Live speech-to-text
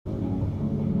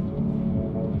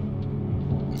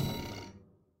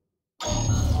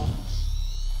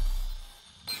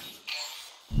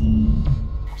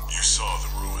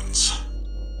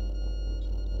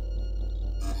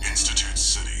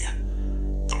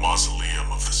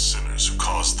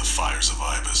Fires of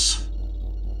Ibis.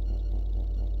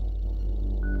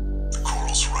 The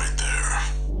coral's right there,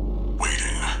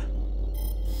 waiting.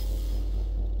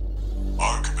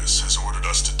 Arquebus has ordered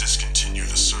us to discontinue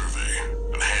the survey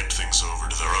and hand things over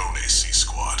to their own AC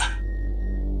squad.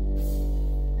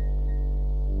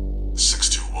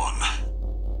 621.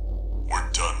 We're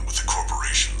done with the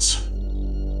corporations.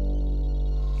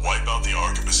 Wipe out the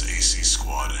Arquebus AC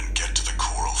squad and get to the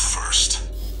coral first.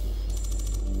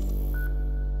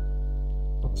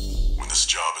 When this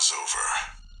job is over,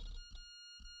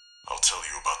 I'll tell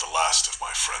you about the last of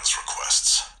my friend's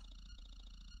requests.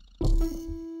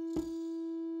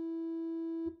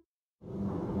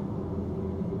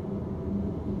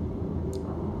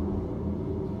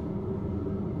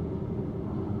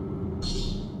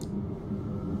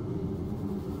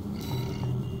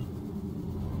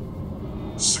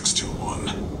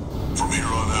 From here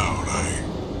on out,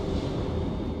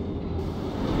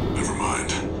 Never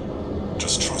mind.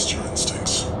 Just trust your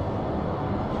instincts.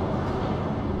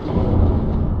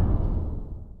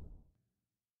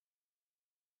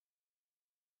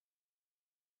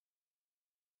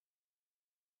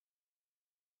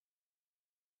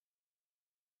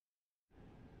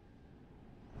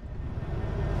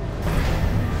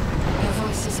 Your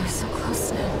voices are so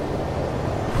close now.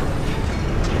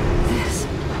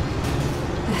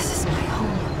 This is my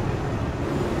home.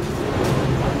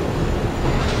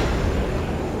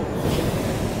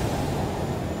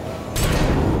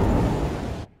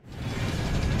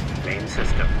 Main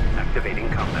system activating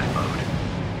combat mode.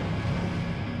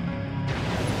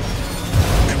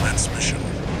 Commence mission.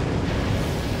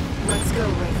 Let's go,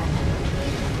 Raven.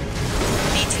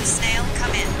 V.II Snail,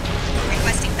 come in.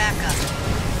 Requesting backup.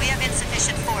 We have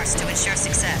insufficient force to ensure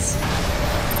success.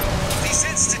 These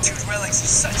Institute relics are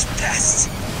such pests.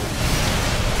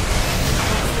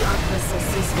 The Arquebus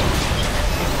AC squad.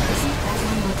 Isn't that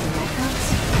one with the red coats?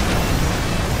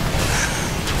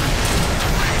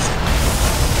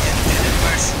 Independent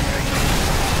mercenary.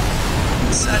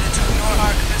 Decided to ignore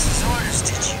Arquebus's orders,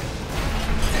 did you?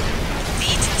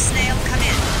 V.II Snail, come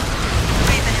in.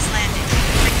 Raven is landing.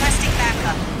 Requesting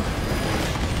backup.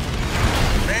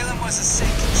 Raylan was a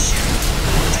sinking ship.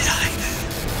 Did I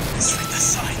misread the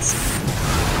signs?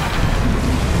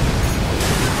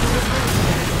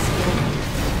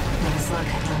 But his luck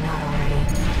had run out already.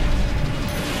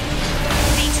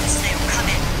 V.II Snail, come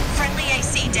in. Friendly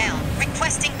AC down.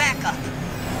 Requesting backup.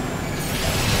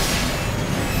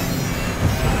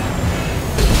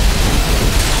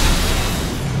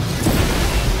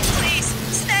 Please,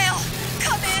 Snail,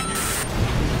 come in.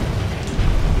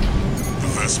 The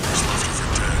Vespers left her for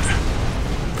dead.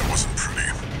 That wasn't pretty.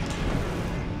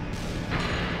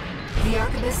 The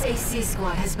Arquebus AC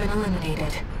squad has been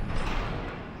eliminated.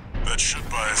 That should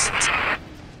buy us some time.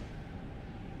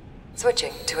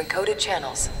 Switching to encoded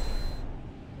channels.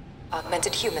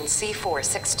 Augmented human Ch04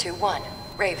 621,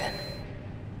 Raven.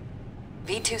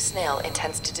 V.II Snail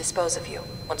intends to dispose of you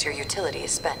once your utility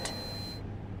is spent.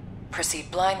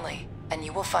 Proceed blindly, and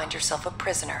you will find yourself a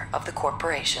prisoner of the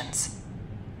corporations.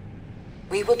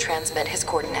 We will transmit his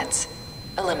coordinates.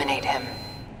 Eliminate him.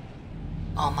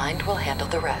 All Mind will handle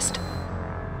the rest.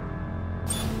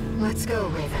 Let's go,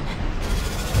 Raven.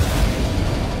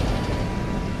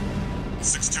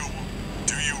 621,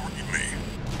 do you read me?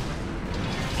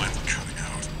 I'm cutting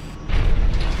out.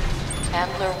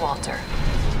 Handler Walter.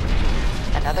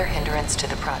 Another hindrance to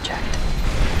the project.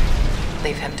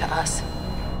 Leave him to us.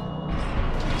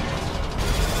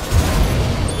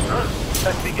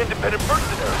 That's the independent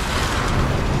mercenary.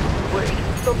 Wait,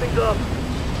 something's up.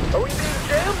 Are we being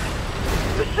jammed?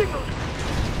 The signals.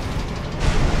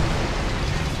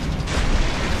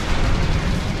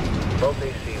 Both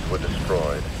ACs were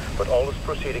destroyed, but all is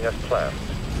proceeding as planned.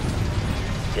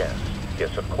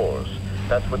 Yes, of course.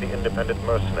 That's what the independent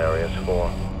mercenary is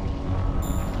for.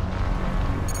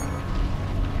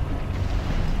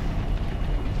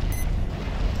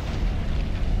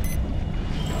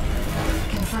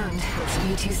 Confirmed. It's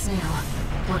V.II Snail.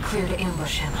 We're clear to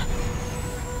ambush him.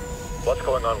 What's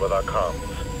going on with our comms?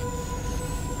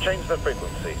 Change the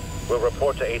frequency. We'll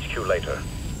report to HQ later.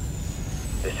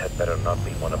 This had better not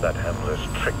be one of that handler's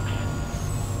tricks.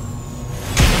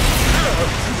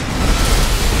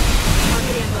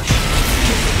 Target ambush.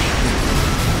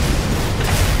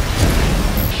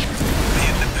 The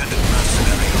independent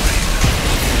mercenary Raven.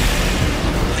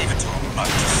 Leave it to him not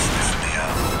to sniff me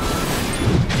out.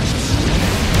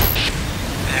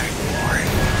 There you are.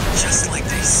 Just like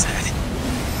they said.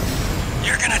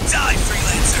 You're gonna die,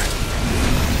 freelancer!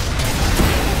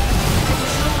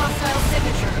 Additional hostile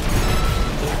signature.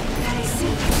 That AC.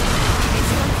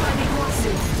 It's one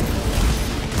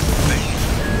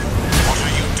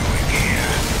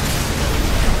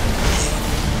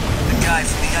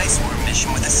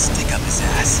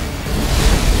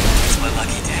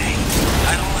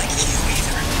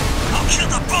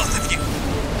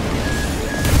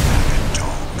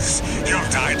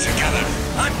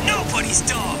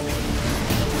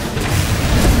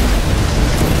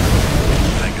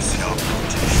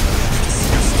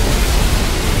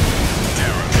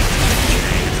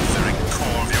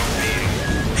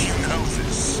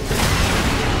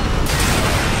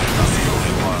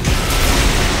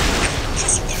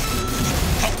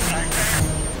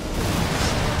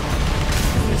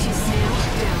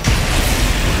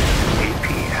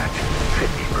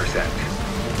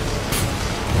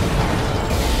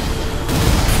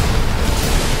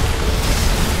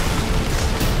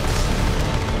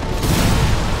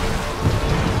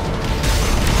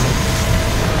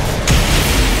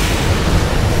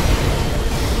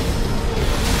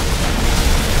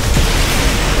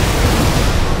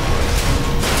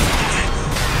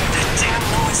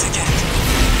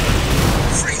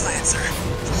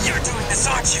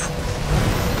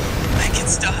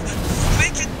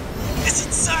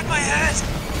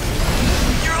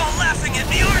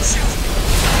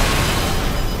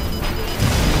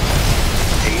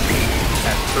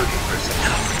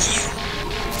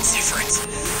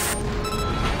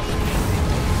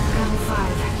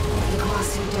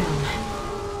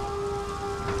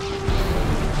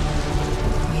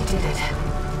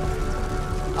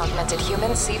Augmented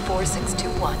human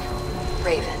C4621,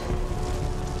 Raven.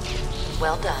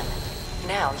 Well done.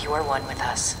 Now you are one with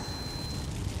us.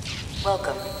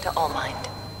 Welcome to Allmind.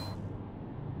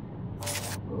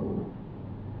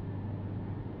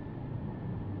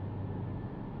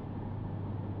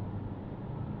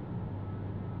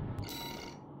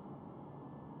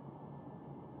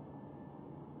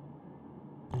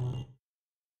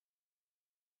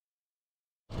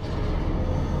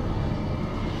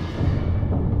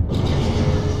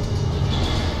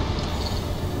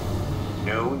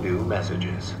 No new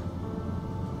messages.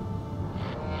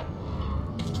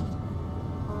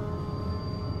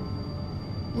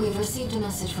 We've received a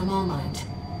message from Allmind.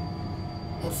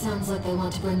 It sounds like they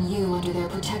want to bring you under their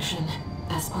protection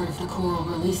as part of the Coral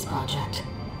Release Project.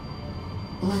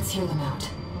 Let's hear them out.